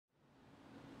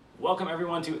Welcome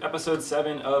everyone to episode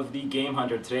 7 of the Game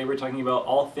Hunter. Today we're talking about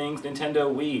all things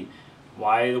Nintendo Wii.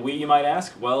 Why the Wii, you might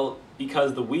ask? Well,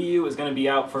 because the Wii U is going to be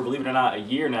out for, believe it or not, a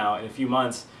year now, in a few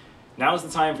months. Now is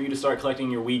the time for you to start collecting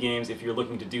your Wii games if you're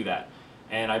looking to do that.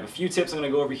 And I have a few tips I'm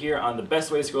going to go over here on the best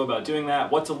ways to go about doing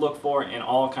that, what to look for, and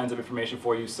all kinds of information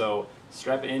for you, so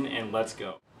strap in and let's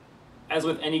go. As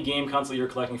with any game console you're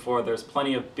collecting for, there's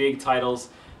plenty of big titles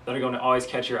that are going to always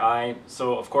catch your eye.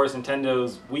 So of course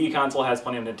Nintendo's Wii console has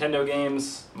plenty of Nintendo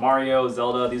games, Mario,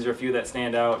 Zelda, these are a few that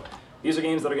stand out. These are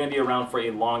games that are going to be around for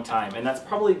a long time, and that's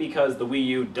probably because the Wii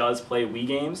U does play Wii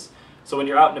games. So when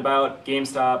you're out and about,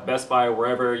 GameStop, Best Buy,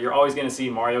 wherever, you're always going to see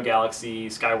Mario Galaxy,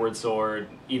 Skyward Sword,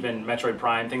 even Metroid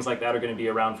Prime, things like that are going to be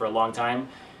around for a long time.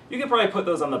 You can probably put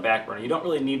those on the back burner. You don't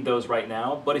really need those right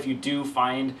now, but if you do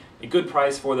find a good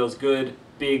price for those good,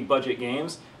 big budget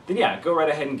games, then yeah, go right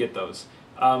ahead and get those.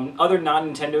 Other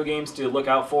non-Nintendo games to look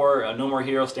out for, No More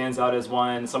Heroes stands out as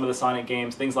one, some of the Sonic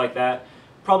games, things like that.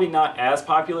 Probably not as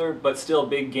popular, but still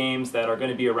big games that are going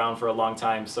to be around for a long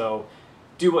time, so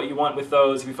do what you want with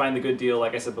those. If you find the good deal,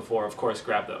 like I said before, of course,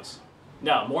 grab those.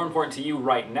 Now, more important to you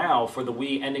right now for the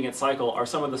Wii ending its cycle are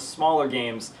some of the smaller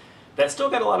games that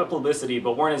still got a lot of publicity,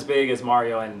 but weren't as big as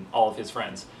Mario and all of his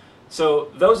friends.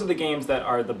 So those are the games that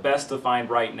are the best to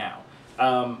find right now.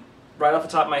 Right off the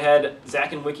top of my head,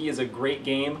 Zack and Wiki is a great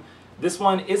game. This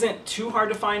one isn't too hard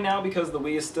to find now because the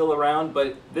Wii is still around,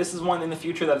 but this is one in the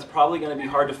future that's probably going to be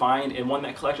hard to find and one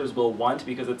that collectors will want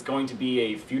because it's going to be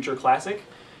a future classic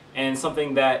and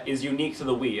something that is unique to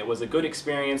the Wii. It was a good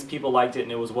experience, people liked it,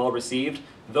 and it was well received.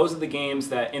 Those are the games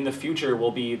that in the future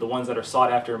will be the ones that are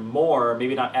sought after more,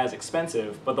 maybe not as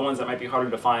expensive, but the ones that might be harder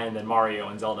to find than Mario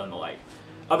and Zelda and the like.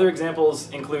 Other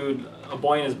examples include A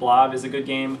Boy and His Blob is a good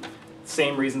game.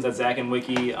 Same reasons as Zack and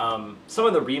Wiki. Some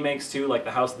of the remakes too, like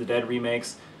the House of the Dead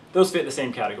remakes, those fit the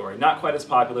same category. Not quite as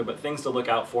popular, but things to look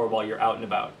out for while you're out and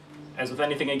about. As with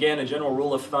anything, again, a general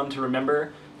rule of thumb to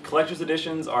remember, collector's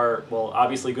editions are, well,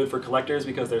 obviously good for collectors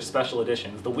because they're special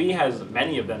editions. The Wii has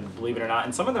many of them, believe it or not,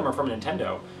 and some of them are from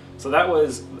Nintendo. So that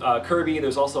was Kirby,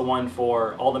 there's also one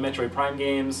for all the Metroid Prime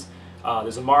games,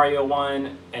 there's a Mario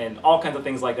one, and all kinds of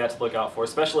things like that to look out for.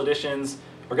 Special editions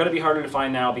are going to be harder to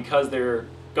find now because they're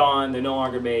gone, they're no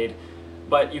longer made,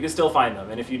 but you can still find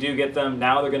them, and if you do get them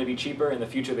now, they're going to be cheaper. In the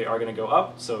future they are going to go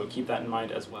up, so keep that in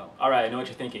mind as well. Alright, I know what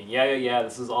you're thinking. Yeah,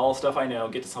 this is all stuff I know.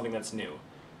 Get to something that's new.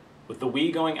 With the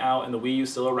Wii going out and the Wii U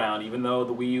still around, even though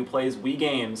the Wii U plays Wii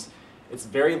games, it's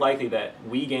very likely that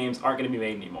Wii games aren't going to be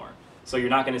made anymore. So you're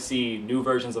not going to see new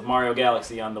versions of Mario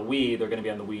Galaxy on the Wii, they're going to be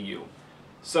on the Wii U.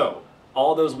 So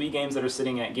all those Wii games that are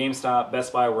sitting at GameStop,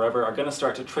 Best Buy, wherever, are going to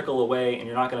start to trickle away and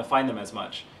you're not going to find them as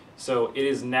much. So it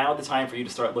is now the time for you to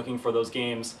start looking for those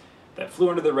games that flew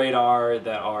under the radar,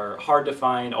 that are hard to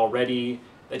find already,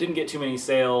 that didn't get too many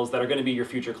sales, that are going to be your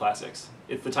future classics.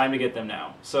 It's the time to get them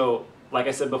now. So, like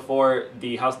I said before,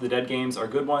 the House of the Dead games are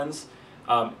good ones.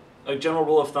 A general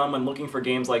rule of thumb when looking for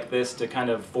games like this to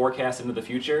kind of forecast into the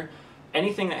future,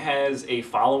 anything that has a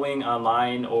following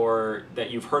online or that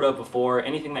you've heard of before,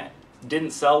 anything that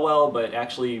didn't sell well but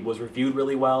actually was reviewed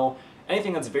really well,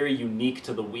 anything that's very unique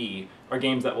to the Wii are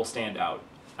games that will stand out.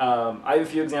 I have a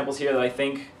few examples here that I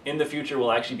think in the future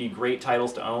will actually be great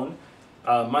titles to own.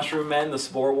 Mushroom Men, The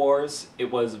Spore Wars, it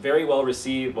was very well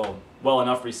received, well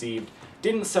enough received.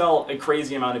 Didn't sell a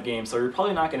crazy amount of games, so you're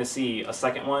probably not going to see a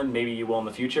second one, maybe you will in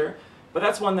the future, but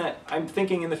that's one that I'm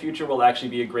thinking in the future will actually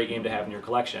be a great game to have in your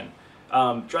collection.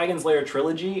 Dragon's Lair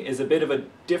Trilogy is a bit of a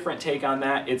different take on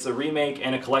that. It's a remake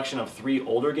and a collection of 3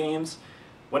 older games.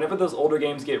 Whenever those older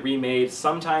games get remade,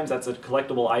 sometimes that's a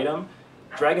collectible item.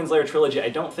 Dragon's Lair Trilogy I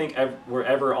don't think were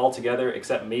ever all together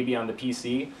except maybe on the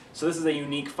PC, so this is a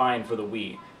unique find for the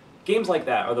Wii. Games like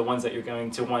that are the ones that you're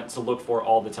going to want to look for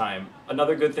all the time.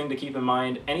 Another good thing to keep in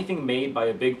mind, anything made by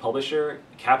a big publisher,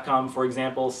 Capcom for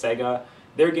example, Sega,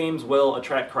 their games will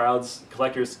attract crowds.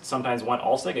 Collectors sometimes want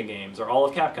all Sega games or all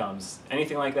of Capcom's,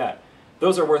 anything like that.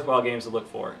 Those are worthwhile games to look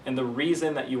for, and the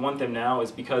reason that you want them now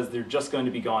is because they're just going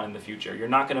to be gone in the future. You're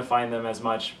not going to find them as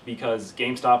much because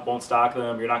GameStop won't stock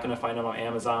them, you're not going to find them on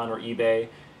Amazon or eBay,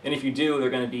 and if you do,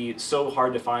 they're going to be so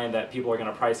hard to find that people are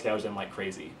going to price gouge them like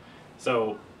crazy.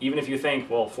 So even if you think,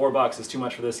 well, $4 is too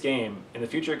much for this game, in the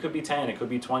future it could be 10, it could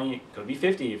be 20, it could be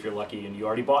 50 if you're lucky and you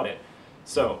already bought it.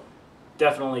 So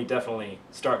definitely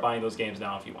start buying those games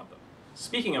now if you want them.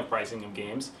 Speaking of pricing of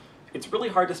games, it's really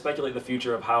hard to speculate the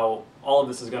future of how all of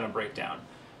this is going to break down.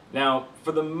 Now,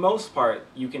 for the most part,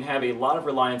 you can have a lot of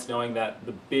reliance knowing that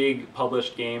the big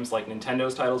published games, like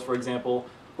Nintendo's titles for example,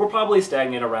 will probably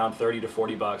stagnate around 30 to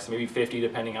 40 bucks, maybe 50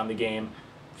 depending on the game,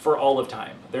 for all of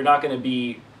time. They're not going to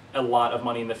be a lot of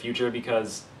money in the future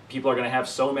because people are going to have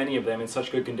so many of them in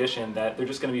such good condition that they're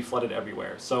just going to be flooded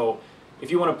everywhere. So if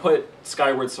you want to put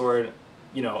Skyward Sword,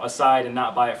 you know, aside and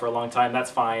not buy it for a long time, that's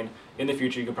fine. In the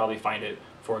future, you can probably find it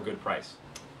for a good price.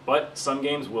 But some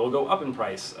games will go up in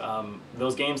price.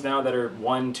 Those games now that are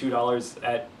 $1, $2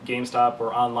 at GameStop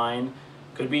or online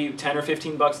could be 10 or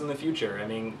 15 bucks in the future. I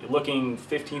mean, looking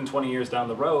 15, 20 years down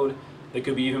the road, they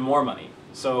could be even more money.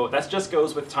 So that just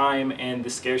goes with time and the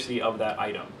scarcity of that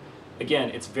item. Again,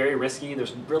 it's very risky.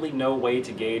 There's really no way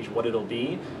to gauge what it'll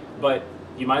be, but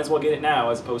you might as well get it now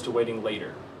as opposed to waiting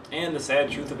later. And the sad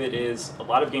truth of it is, a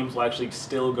lot of games will actually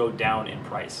still go down in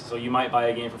price. So you might buy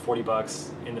a game for 40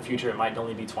 bucks, in the future it might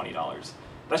only be $20.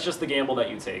 That's just the gamble that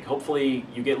you take. Hopefully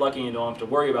you get lucky and don't have to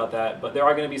worry about that, but there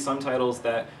are going to be some titles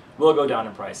that will go down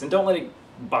in price. And don't let it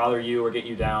bother you or get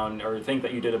you down or think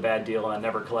that you did a bad deal and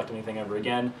never collect anything ever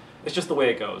again. It's just the way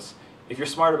it goes. If you're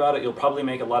smart about it, you'll probably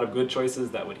make a lot of good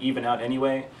choices that would even out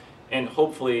anyway, and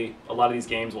hopefully a lot of these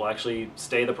games will actually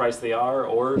stay the price they are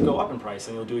or go up in price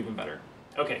and you'll do even better.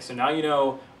 Okay, so now you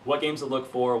know what games to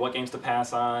look for, what games to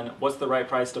pass on, what's the right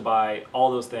price to buy,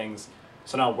 all those things.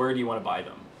 So now where do you want to buy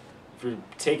them? If you're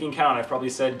taking count, I've probably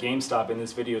said GameStop in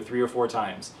this video 3 or 4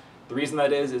 times. The reason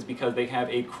that is because they have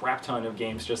a crap ton of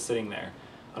games just sitting there.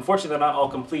 Unfortunately, they're not all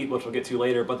complete, which we'll get to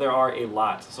later, but there are a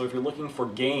lot. So if you're looking for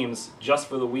games just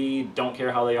for the Wii, don't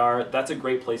care how they are, that's a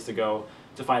great place to go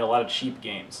to find a lot of cheap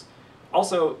games.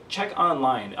 Also, check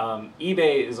online.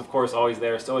 eBay is of course always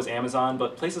there, so is Amazon,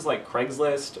 but places like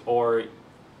Craigslist or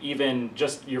even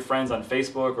just your friends on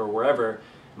Facebook or wherever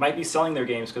might be selling their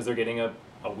games because they're getting a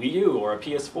Wii U or a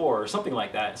PS4 or something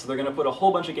like that. So they're going to put a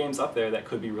whole bunch of games up there that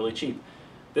could be really cheap.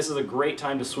 This is a great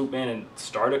time to swoop in and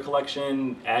start a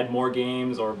collection, add more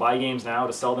games, or buy games now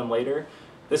to sell them later.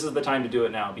 This is the time to do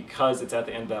it now because it's at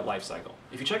the end of that life cycle.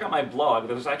 If you check out my blog,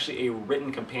 there's actually a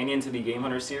written companion to the Game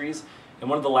Hunter series, and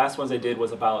one of the last ones I did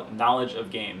was about knowledge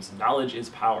of games. Knowledge is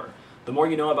power. The more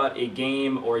you know about a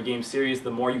game or a game series,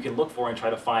 the more you can look for and try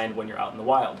to find when you're out in the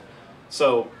wild.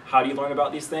 So how do you learn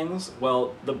about these things?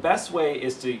 Well, the best way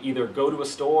is to either go to a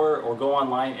store or go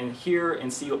online and hear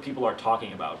and see what people are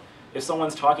talking about. If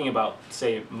someone's talking about,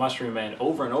 say, Mushroom Man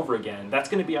over and over again, that's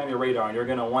going to be on your radar and you're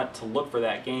going to want to look for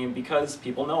that game because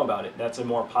people know about it. That's a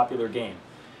more popular game.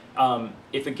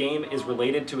 If a game is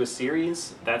related to a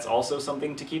series, that's also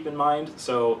something to keep in mind.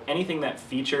 So anything that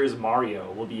features Mario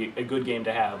will be a good game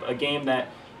to have. A game that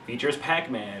features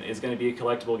Pac-Man is going to be a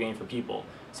collectible game for people.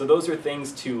 So those are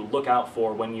things to look out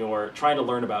for when you're trying to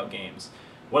learn about games.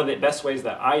 One of the best ways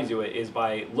that I do it is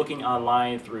by looking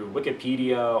online through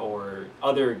Wikipedia or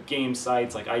other game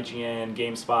sites like IGN,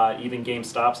 GameSpot, even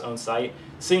GameStop's own site,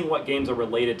 seeing what games are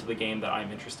related to the game that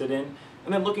I'm interested in,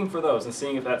 and then looking for those and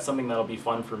seeing if that's something that'll be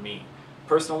fun for me.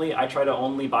 Personally, I try to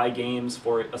only buy games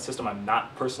for a system I'm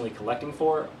not personally collecting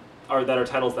for, or that are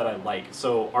titles that I like.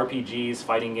 So RPGs,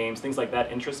 fighting games, things like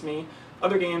that interest me.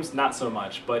 Other games, not so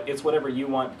much, but it's whatever you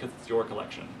want because it's your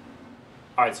collection.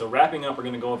 Alright, so wrapping up, we're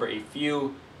going to go over a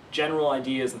few general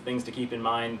ideas and things to keep in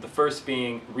mind. The first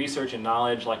being research and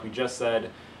knowledge, like we just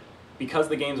said. Because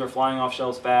the games are flying off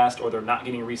shelves fast or they're not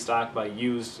getting restocked by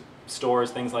used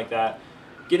stores, things like that,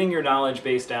 getting your knowledge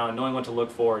base down, knowing what to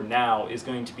look for now is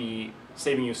going to be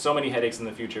saving you so many headaches in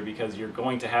the future because you're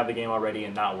going to have the game already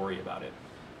and not worry about it.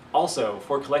 Also,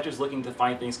 for collectors looking to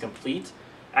find things complete,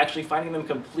 actually finding them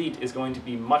complete is going to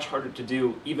be much harder to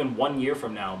do even 1 year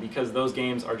from now because those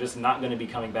games are just not going to be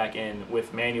coming back in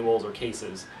with manuals or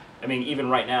cases. I mean, even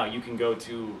right now, you can go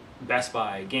to Best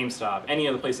Buy, GameStop, any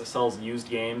other place that sells used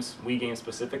games, Wii games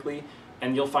specifically,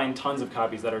 and you'll find tons of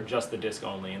copies that are just the disc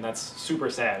only, and that's super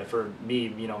sad for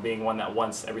me, you know, being one that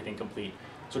wants everything complete.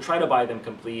 So try to buy them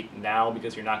complete now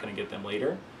because you're not going to get them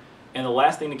later. And the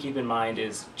last thing to keep in mind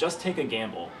is just take a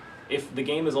gamble. If the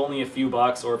game is only a few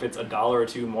bucks or if it's $1 or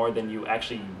 $2 more than you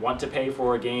actually want to pay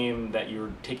for a game that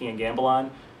you're taking a gamble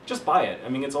on, just buy it. I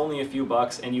mean, it's only a few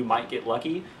bucks and you might get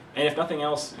lucky. And if nothing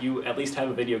else, you at least have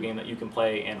a video game that you can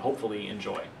play and hopefully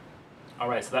enjoy.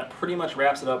 Alright, so that pretty much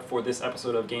wraps it up for this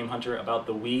episode of Game Hunter about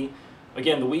the Wii.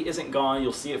 Again, the Wii isn't gone.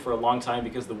 You'll see it for a long time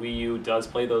because the Wii U does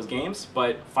play those games,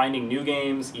 but finding new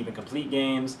games, even complete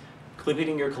games,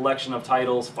 completing your collection of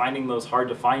titles, finding those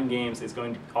hard-to-find games is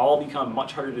going to all become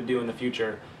much harder to do in the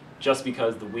future just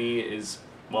because the Wii is,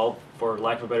 well, for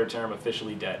lack of a better term,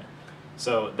 officially dead.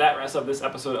 So that wraps up this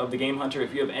episode of the Game Hunter.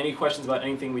 If you have any questions about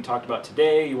anything we talked about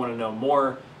today, you want to know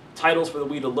more titles for the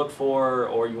Wii to look for,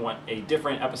 or you want a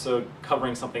different episode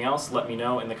covering something else, let me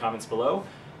know in the comments below,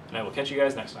 and I will catch you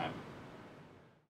guys next time.